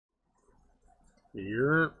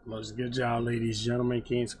Most good job, ladies, gentlemen,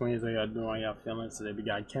 kings, queens. How y'all doing? How y'all feeling? Today we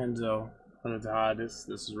got Kenzo under the hottest.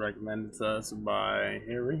 This is recommended to us by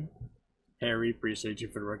Harry. Harry, appreciate you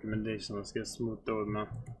for the recommendation. Let's get smooth through it, man.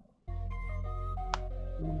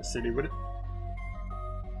 I'm in the city with it.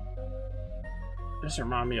 This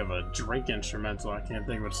reminds me of a Drake instrumental. I can't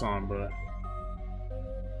think of a song, but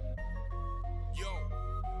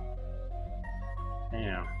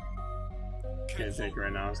damn. Can't take it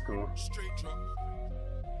right now. It's cool.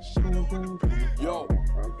 Yo,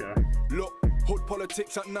 okay. Look, hood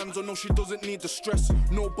politics at Nanza, no, she doesn't need the stress.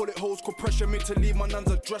 No bullet holes could pressure me to leave my Nan's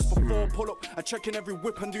address. Before I pull up, I check in every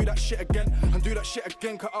whip and do that shit again.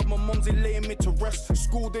 Cut out my mumsy laying me to rest.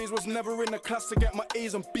 School days was never in the class to get my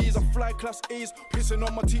A's and B's. I fly class A's, pissing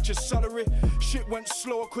on my teacher's salary. Shit went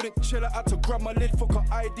slow, I couldn't chill, I had to grab my lid. Fuck a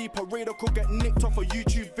ID parade, I could get nicked off a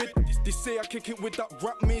YouTube vid. They say I kick it with that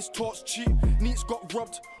rap mace, torch cheap. Neats got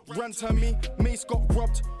robbed, ran to me. Mace got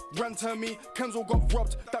robbed, ran to me. Kenzo got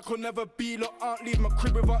robbed, that could never be. Look, I ain't leave my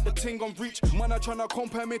crib without the ting on reach. Man, I tryna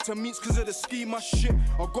compare me to meats cause of the ski, my shit.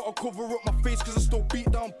 I gotta cover up my face cause I still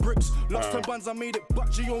beat down bricks. Last 10 bands I made it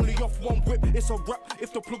back, G only off one whip. It's a rap,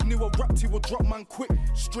 if the plug knew a rap, he would drop man quick.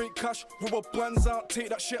 Straight cash, rubber bands out, take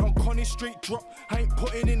that shit on Connie, straight drop. I ain't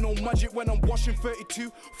putting in no magic when I'm washing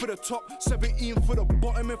 32 for the top, 17 for the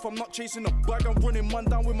bottom. If I'm not chasing the bag, I'm running man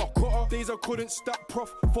down with my cutter. Days I couldn't stack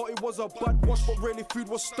prof, thought it was a bad wash, but really food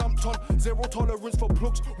was stamped on. Zero tolerance for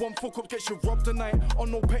plugs, one fuck up gets you robbed tonight.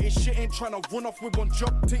 On no petty shit, ain't trying to run off with one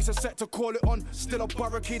job. Takes a set to call it on, still a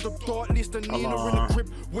barricade the door, at least a Nina in the crib.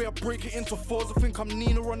 Where I break it into fours, I think I'm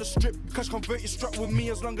Nina on the strip. Cash converted strapped with me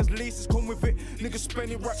as long as laces come with it. Niggas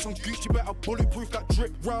spending racks on Gucci, better bulletproof that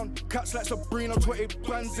drip. Round cats like Sabrina, 20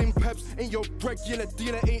 bands in peps. Ain't your regular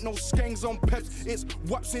dealer, ain't no skangs on peps. It's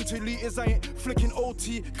waps into liters, I ain't flicking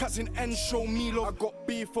OT. Cats in N show me love. I got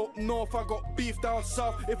beef up north, I got beef down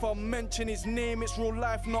south. If I mention his name, it's real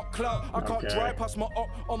life, not clout. I can't drive past my up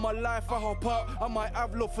on my life, I hop out. I might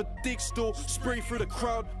have love for dig still, spray through the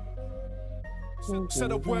crowd.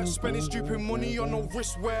 Said I weren't spending stupid money on no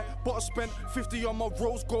wristwear, but I spent 50 on my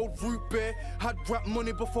rose gold root beer. Had rap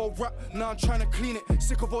money before rap, now I'm trying to clean it.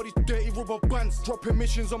 Sick of all these dirty rubber bands. Dropping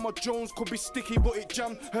missions on my Jones, could be sticky but it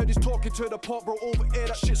jammed. Heard he's talking to the part, bro, over here,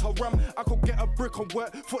 that shit's haram. I could get a brick on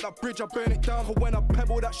work, foot that bridge, I burn it down. But when I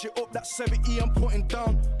pebble that shit up, that 70 I'm putting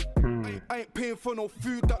down. I ain't paying for no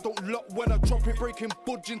food that don't lock. When I drop it, breaking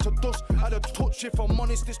budge into dust. I'd have touch, if I'm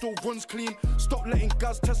honest, it still runs clean. Stop letting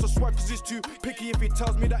Gaz test the swag cause it's too picky. If he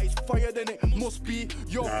tells me that it's fire, then it must be.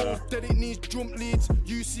 Your phone's dead, it needs jump leads.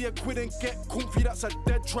 You see a quid and get comfy, that's a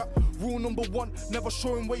dead trap. Rule number one, never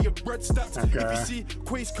showing where your bread stacks. If you see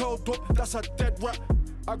Quace curled up, that's a dead rap.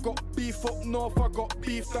 I got beef up north, I got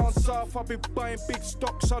beef down south. I've been buying big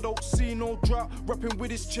stocks, I don't see no drought. Rapping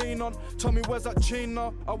with his chain on, tell me where's that chain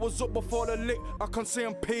now? I was up before the lick, I can't say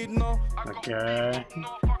I'm paid now. Okay.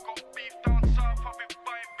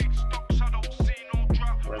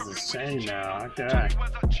 Where's his chain now? Okay.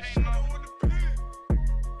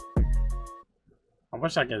 I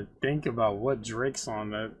wish I could think about what Drake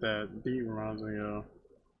song that beat reminds me of.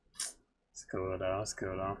 It's cool though, it's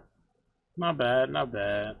cool though. Not bad, not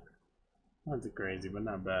bad. Not too crazy, but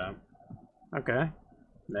not bad. Okay.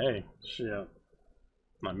 Hey, shit.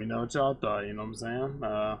 Let me know what y'all thought, you know what I'm saying?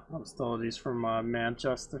 I was told he's from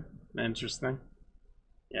Manchester. Interesting.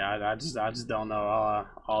 Yeah, I just don't know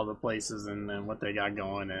all the places and what they got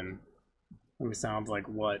going, and it sounds like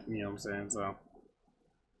what, you know what I'm saying? So, you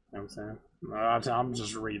know what I'm saying? I'm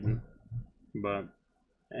just reading. But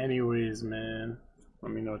anyways, man,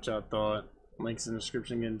 let me know what y'all thought. Links in the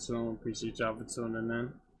description getting soon. Appreciate y'all for tuning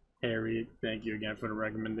in. Harry, thank you again for the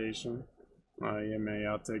recommendation. Yeah, man,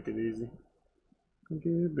 y'all take it easy.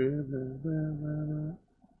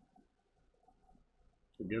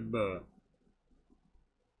 Goodbye.